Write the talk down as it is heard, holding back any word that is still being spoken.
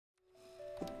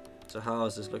So how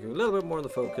is this looking? A little bit more in the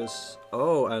focus.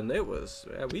 Oh, and it was,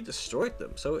 yeah, we destroyed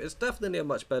them. So it's definitely a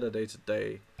much better day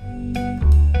today.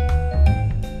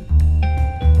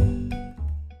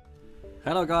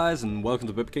 Hello guys, and welcome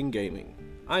to BipKing Gaming.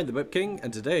 I'm the BipKing,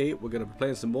 and today we're going to be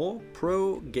playing some more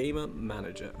Pro Gamer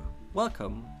Manager.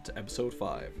 Welcome to episode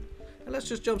 5. And let's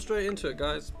just jump straight into it,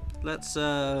 guys. Let's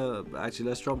jump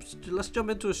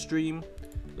into a stream.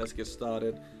 Let's get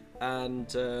started.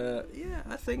 And yeah,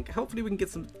 I think hopefully we can get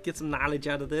some knowledge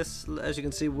out of this. As you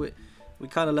can see, we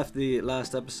kind of left the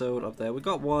last episode up there. We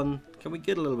got one. Can we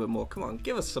get a little bit more? Come on,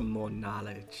 give us some more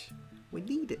knowledge. We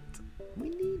need it. We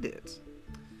need it.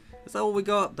 Is that all we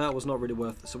got? That was not really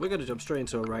worth it. So we're going to jump straight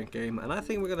into a ranked game, and I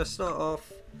think we're going to start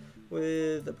off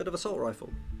with a bit of assault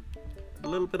rifle. A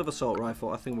little bit of assault rifle.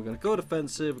 I think we're going to go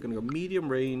defensive. We're going to go medium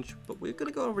range, but we're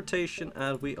going to go on rotation,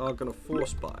 and we are going to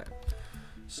force buy.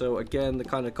 So again, the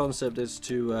kind of concept is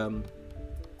to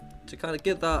kind of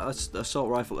get that assault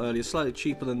rifle early, slightly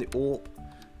cheaper than the AWP,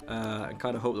 and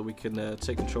kind of hope that we can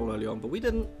take control early on. But we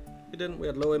didn't. We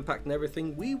had low impact and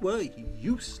everything. We were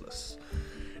useless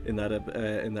in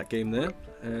that game there.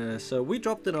 So we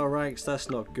dropped in our ranks. That's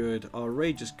not good. Our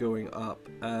rage is going up.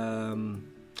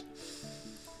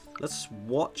 Let's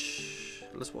watch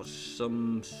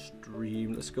some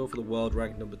stream. Let's go for the world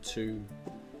rank number 2.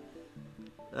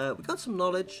 We got some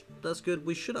knowledge. That's good.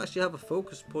 We should actually have a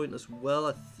focus point as well.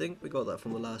 I think we got that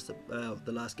from the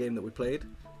last game that we played.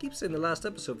 I keep saying the last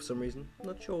episode for some reason.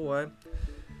 Not sure why.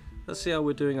 Let's see how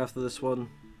we're doing after this one.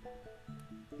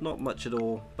 Not much at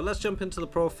all. But let's jump into the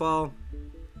profile.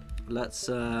 Let's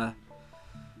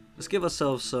give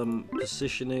ourselves some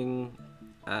positioning.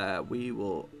 We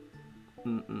will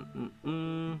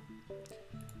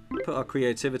put our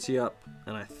creativity up,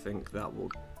 and I think that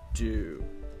will do.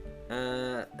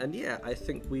 And yeah, I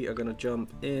think we are going to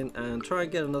jump in and try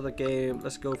and get another game.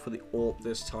 Let's go for the AWP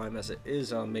this time, as it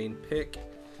is our main pick.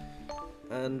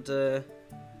 And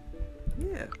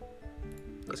yeah,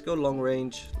 let's go long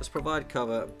range. Let's provide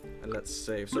cover, and let's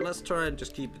save. So let's try and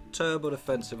just keep it turbo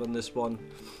defensive on this one,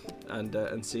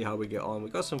 and see how we get on. We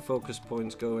got some focus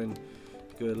points going.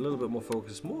 Good, a little bit more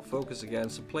focus again.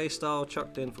 Some play style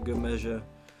chucked in for good measure.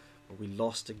 But we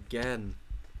lost again.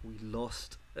 We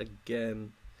lost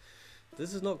again.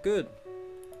 This is not good.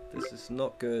 This is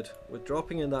not good. We're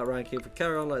dropping in that ranking. If we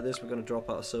carry on like this, we're going to drop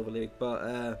out of Silver League. But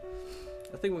I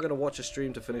think we're going to watch a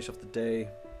stream to finish off the day.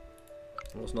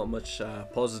 There's not much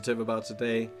positive about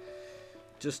today.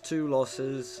 Just 2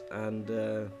 losses, and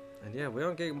yeah, we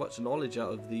aren't getting much knowledge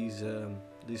out of these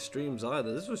streams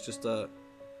either. This was just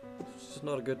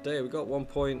not a good day. We got 1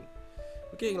 point.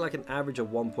 We're getting like an average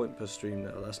of 1 point per stream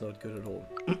now. That's not good at all.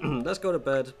 Let's go to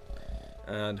bed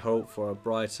and hope for a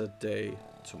brighter day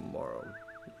tomorrow.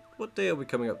 What day are we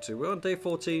coming up to? We're on day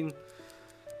 14.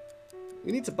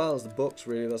 We need to balance the books,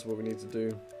 really. That's what we need to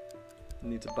do. We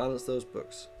need to balance those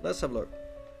books. Let's have a look.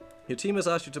 Your team has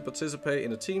asked you to participate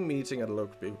in a team meeting at a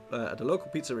local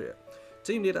pizzeria.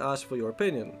 Team leader asks for your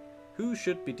opinion. Who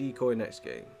should be decoy next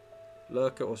game?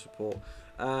 Lurker or support?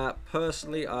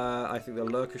 Personally, I think the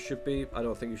lurker should be. I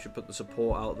don't think you should put the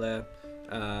support out there.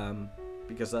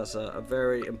 Because that's a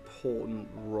very important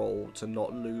role to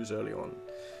not lose early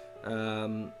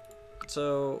on.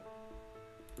 So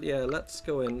yeah, let's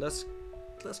go in. Let's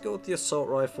go with the assault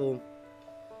rifle.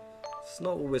 It's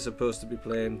not what we're supposed to be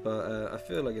playing, but I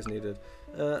feel like it's needed.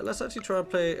 Let's actually try and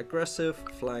play aggressive,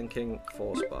 flanking,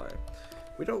 force buy.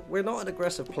 We're not an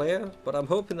aggressive player, but I'm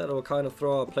hoping that it will kind of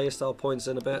throw our playstyle points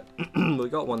in a bit. We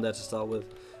got one there to start with.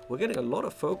 We're getting a lot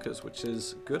of focus, which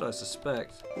is good, I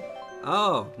suspect.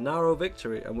 Oh, narrow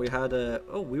victory, and we had a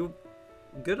we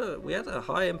had a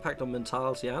high impact on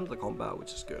mentality and the combat,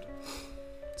 which is good.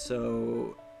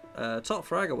 So top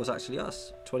fragger was actually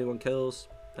us, 21 kills.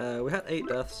 We had 8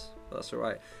 deaths, but that's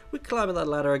alright. We're climbing that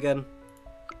ladder again,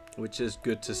 which is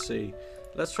good to see.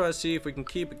 Let's try and see if we can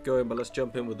keep it going, but let's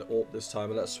jump in with the AWP this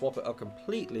time, and let's swap it up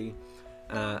completely,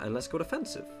 and let's go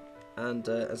defensive, and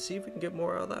see if we can get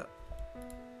more out of that.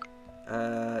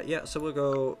 Yeah, so we'll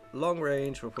go long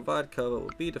range, we'll provide cover, we'll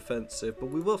be defensive, but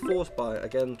we will force buy,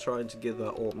 again trying to get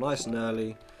that AWP nice and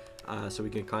early, so we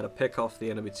can kind of pick off the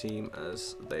enemy team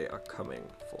as they are coming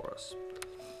for us.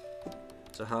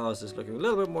 So how is this looking? A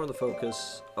little bit more in the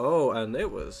focus. Oh, and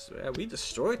it was, yeah, we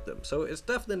destroyed them. So it's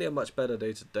definitely a much better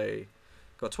day today.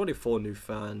 Got 24 new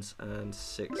fans and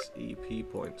 6 EP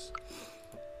points.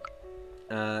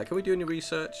 Can we do any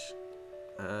research?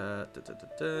 No,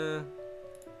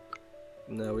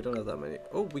 we don't have that many.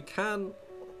 Oh, we can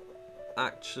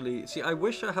actually see. I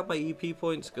wish I had my EP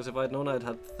points, because if I'd known I'd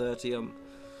had 30,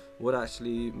 would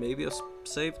actually maybe have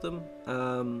saved them.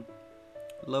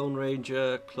 Lone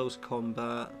Ranger, close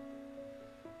combat.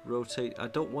 rotate. I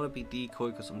don't want to be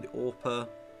decoy because I'm the AWPer.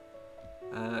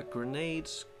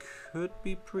 Grenades could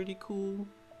be pretty cool.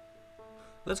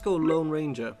 Let's go Lone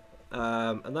Ranger.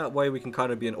 And that way we can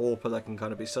kind of be an AWPer that can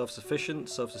kind of be self-sufficient,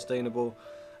 self-sustainable,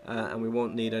 and we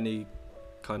won't need any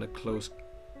kind of close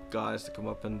guys to come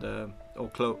up and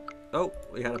oh,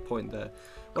 we had a point there.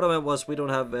 What I meant was we don't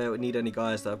have need any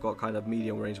guys that have got kind of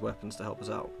medium range weapons to help us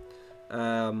out.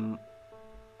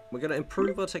 We're going to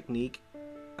improve our technique,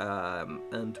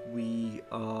 and we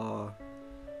are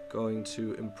going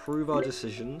to improve our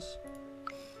decisions,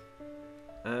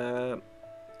 and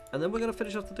then we're going to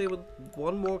finish off the day with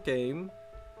one more game.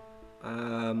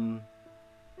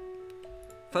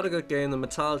 Had a good game. The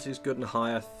mentality is good and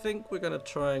high. I think we're going to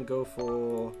try and go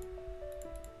for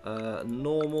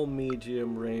normal,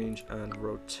 medium range, and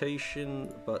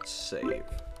rotation, but save.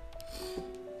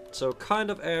 So kind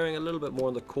of erring a little bit more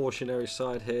on the cautionary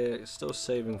side here. Still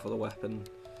saving for the weapon,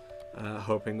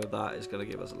 hoping that that is going to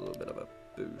give us a little bit of a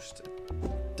boost.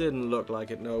 It didn't look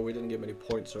like it. No, we didn't get many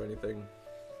points or anything,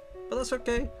 but that's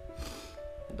okay.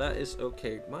 That is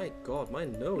okay. My God, my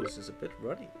nose is a bit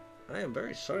runny. I am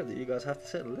very sorry that you guys have to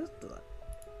sit and listen to that.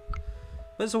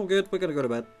 But it's all good. We're going to go to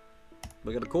bed.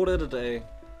 We're going to call it a day.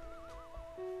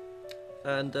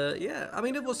 And yeah, I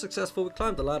mean, it was successful. We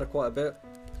climbed the ladder quite a bit.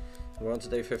 We're on to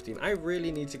day 15. I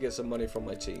really need to get some money from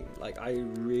my team. Like, I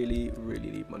really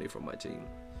need money from my team.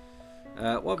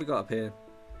 What have we got up here?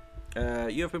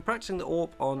 You have been practicing the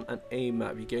AWP on an aim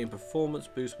map. You gain performance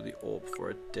boost with the AWP for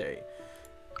a day.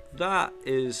 That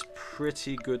is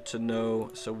pretty good to know.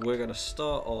 So we're going to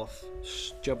start off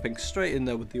jumping straight in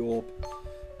there with the AWP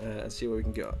and see what we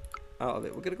can get out of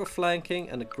it. We're going to go flanking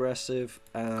and aggressive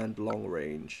and long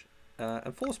range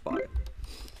and force buy.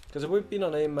 Because if we've been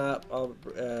on aim map, our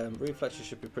reflexes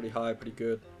should be pretty high, pretty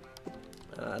good.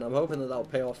 And I'm hoping that that'll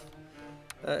pay off.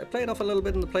 It played off a little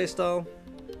bit in the playstyle.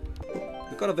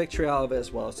 We got a victory out of it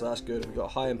as well, so that's good. We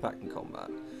got high impact in combat.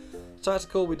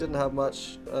 Tactical, we didn't have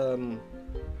much. I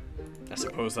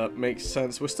suppose that makes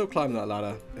sense. We're still climbing that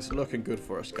ladder. It's looking good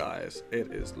for us, guys.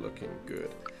 It is looking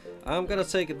good. I'm going to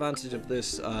take advantage of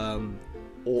this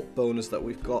AWP bonus that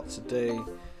we've got today.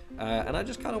 And I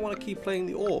just kind of want to keep playing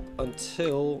the AWP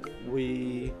until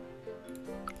we...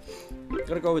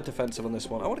 Gotta go with defensive on this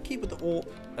one. I want to keep with the AWP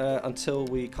until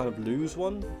we kind of lose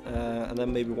one, and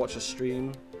then maybe watch a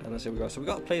stream, and that's how we go. So we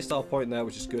got a playstyle point there,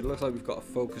 which is good. It looks like we've got a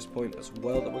focus point as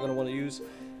well that we're going to want to use,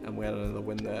 and we had another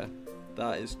win there.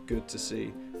 That is good to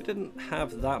see. We didn't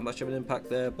have that much of an impact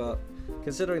there, but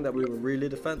considering that we were really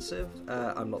defensive,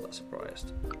 I'm not that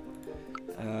surprised.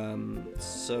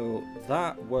 So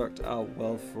that worked out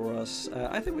well for us.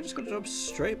 I think we're just going to jump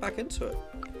straight back into it.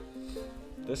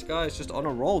 This guy is just on a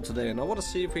roll today, and I want to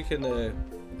see if we can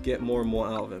get more and more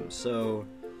out of him. So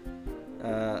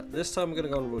this time we're going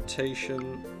to go on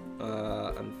rotation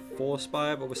and force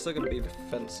buy, but we're still going to be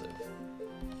defensive.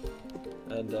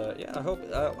 And yeah, I hope.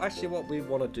 Actually, what we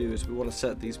want to do is we want to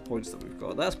set these points that we've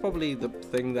got. That's probably the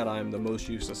thing that I'm the most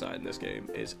useless at in this game,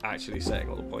 is actually setting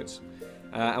all the points.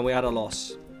 And we had a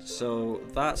loss, so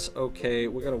that's okay.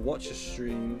 We're going to watch a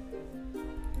stream.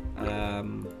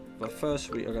 But first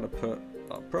we are going to put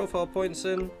our profile points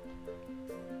in.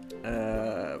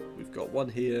 We've got one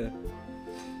here.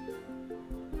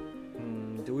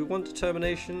 Do we want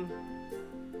determination?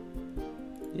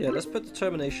 Yeah, let's put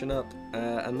determination up,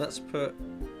 and let's put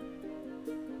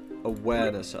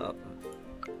awareness up.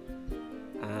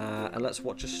 And let's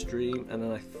watch a stream, and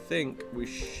then I think we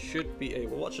should be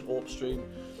able to watch an AWP stream,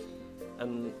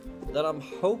 and then I'm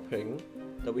hoping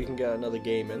that we can get another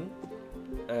game in.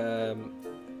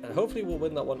 And hopefully we'll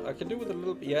win that one. I can do with a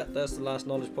little bit. Yeah, there's the last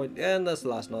knowledge point. Yeah, and there's the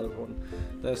last knowledge one.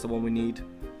 There's the one we need.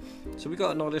 So we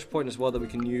got a knowledge point as well that we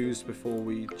can use before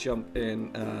we jump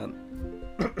in.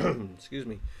 Excuse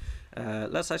me.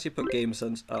 Let's actually put game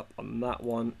sense up on that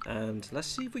one, and let's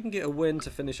see if we can get a win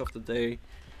to finish off the day.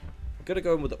 I'm gonna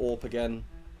go in with the AWP again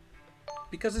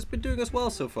because it's been doing us well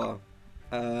so far.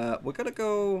 We're gonna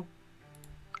go.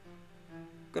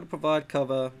 Gonna provide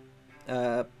cover.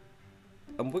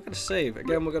 And we're going to save.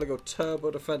 Again, we're going to go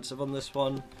turbo defensive on this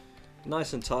one.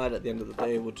 Nice and tight at the end of the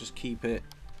day. We'll just keep it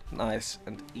nice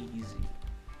and easy.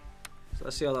 So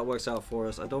let's see how that works out for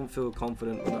us. I don't feel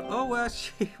confident. Oh,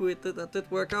 actually, that did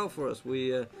work out for us.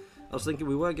 I was thinking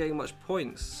we weren't getting much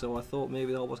points, so I thought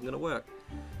maybe that wasn't going to work.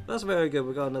 But that's very good.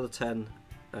 We got another 10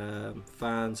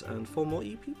 fans and 4 more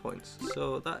EP points.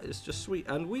 So that is just sweet.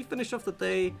 And we finished off the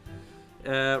day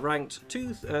ranked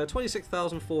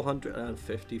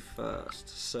 26,451st,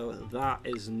 so that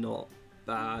is not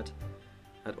bad.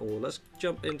 at all. Let's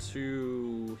jump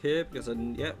into here because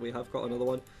then, yeah, we have got another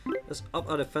one. Let's up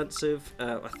our defensive.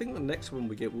 I think the next one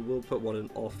we get, we will put one in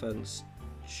offense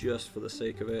just for the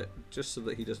sake of it, just so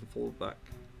that he doesn't fall back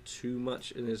too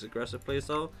much in his aggressive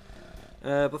playstyle.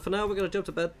 But for now, we're going to jump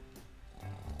to bed.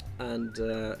 And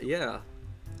yeah,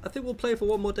 I think we'll play for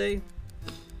one more day.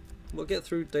 We'll get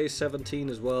through day 17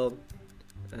 as well.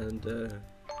 And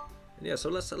yeah, so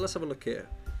let's have a look here.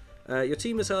 Your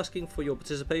team is asking for your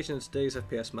participation in today's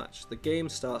FPS match. The game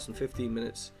starts in 15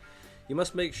 minutes. You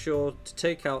must make sure to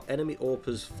take out enemy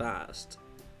AWPers fast.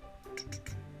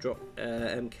 Drop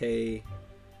MK.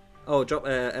 Oh, drop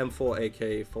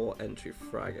M4 AK for entry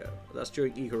fragger. That's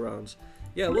during eco rounds.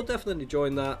 Yeah, we'll definitely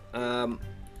join that.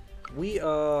 We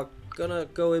are gonna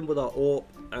go in with our AWP,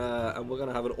 and we're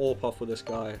gonna have an AWP off with this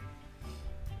guy.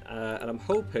 And I'm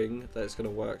hoping that it's gonna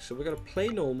work. So we're gonna play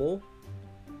normal.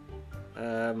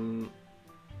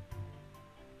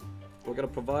 We're going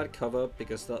to provide cover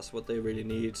because that's what they really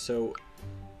need. So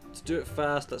to do it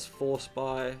fast, let's force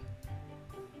buy.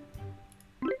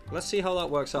 Let's see how that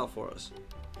works out for us.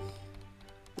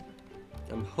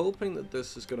 I'm hoping that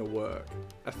this is going to work.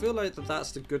 I feel like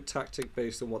that's the good tactic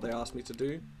based on what they asked me to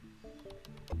do.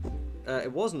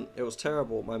 It wasn't. It was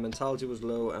terrible. My mentality was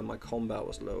low and my combat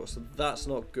was low. So that's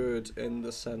not good in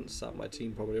the sense that my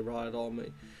team probably relied on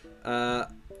me.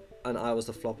 And I was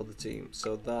the flop of the team,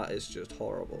 so that is just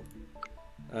horrible.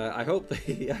 I hope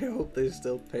they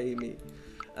still pay me.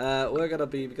 We're gonna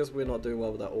be, because we're not doing well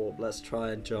with that AWP, let's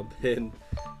try and jump in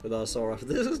with our Sora.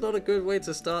 This is not a good way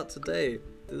to start today.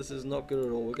 This is not good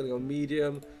at all. We're gonna go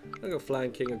medium, we're gonna go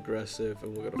flanking, aggressive,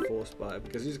 and we're gonna force buy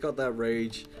because he's got that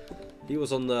rage. He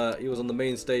was on the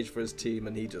main stage for his team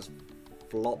and he just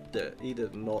flopped it. He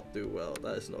did not do well.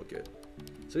 That is not good.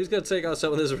 So he's going to take out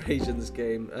some of this rage in this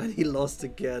game, and he lost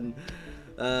again.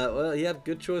 Well, he had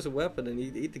good choice of weapon, and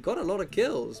he got a lot of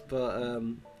kills, but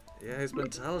yeah, his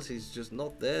mentality is just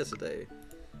not there today.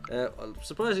 I'm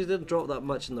surprised he didn't drop that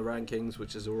much in the rankings,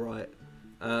 which is alright.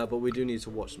 But we do need to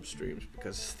watch some streams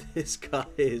because this guy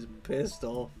is pissed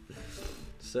off.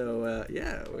 So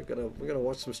yeah, we're gonna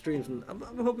watch some streams, and I'm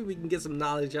hoping we can get some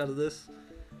knowledge out of this.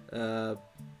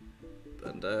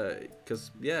 And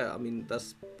because yeah, I mean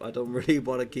I don't really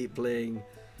want to keep playing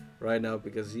right now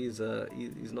because he's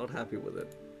not happy with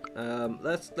it.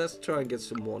 Let's try and get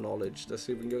some more knowledge. Let's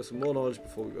see if we can get some more knowledge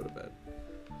before we go to bed.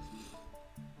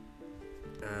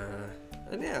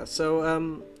 And yeah,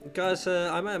 so guys,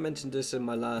 I might have mentioned this in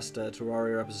my last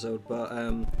Terraria episode, but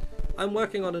I'm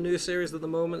working on a new series at the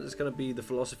moment. It's going to be the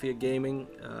philosophy of gaming,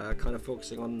 kind of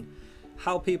focusing on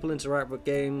how people interact with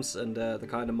games and the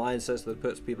kind of mindsets that it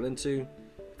puts people into.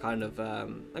 Kind of,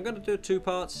 I'm going to do 2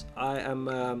 parts. I'm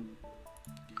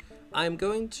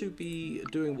going to be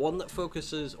doing one that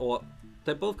focuses, or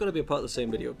they're both going to be a part of the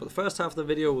same video, but the first half of the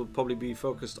video will probably be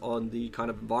focused on the kind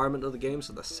of environment of the game,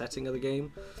 so the setting of the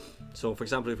game. So for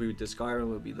example, if we did Skyrim, it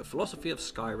would be the philosophy of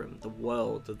Skyrim, the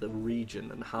world, the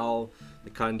region, and how the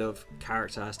kind of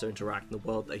character has to interact in the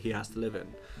world that he has to live in.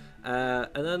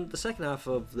 And then the second half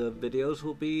of the videos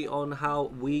will be on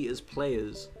how we as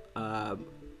players are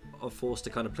forced to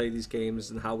kind of play these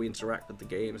games and how we interact with the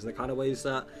games and the kind of ways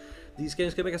that these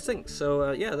games can make us think.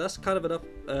 So yeah, that's kind of an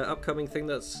upcoming thing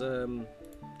that's going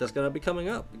to be coming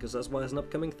up, because that's why it's an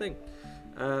upcoming thing.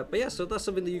 But yeah, so that's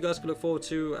something that you guys can look forward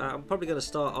to. I'm probably going to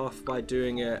start off by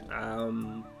doing it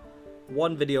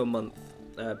 1 video a month,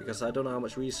 because I don't know how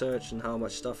much research and how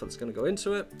much stuff that's going to go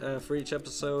into it for each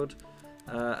episode.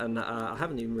 And I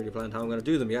haven't even really planned how I'm going to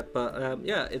do them yet, but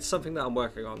yeah, it's something that I'm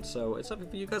working on, so it's something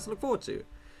for you guys to look forward to.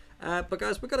 But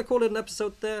guys, we're going to call it an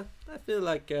episode there. I feel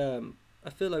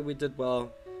like we did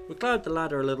well. We climbed the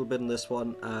ladder a little bit in this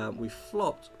one. We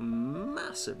flopped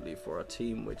massively for a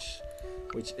team which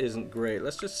isn't great.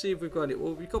 Let's just see if we've got any.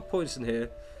 Well, we've got points in here.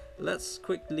 Let's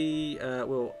quickly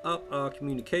we'll up our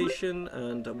communication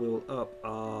and we'll up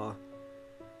our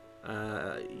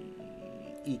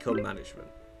eco management.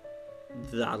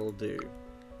 That'll do.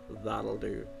 That'll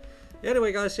do.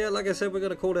 Anyway guys, yeah, like I said, we're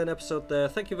going to call it an episode there.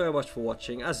 Thank you very much for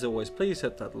watching. As always, please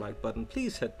hit that like button.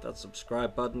 Please hit that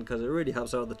subscribe button because it really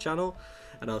helps out the channel.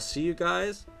 And I'll see you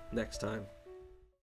guys next time.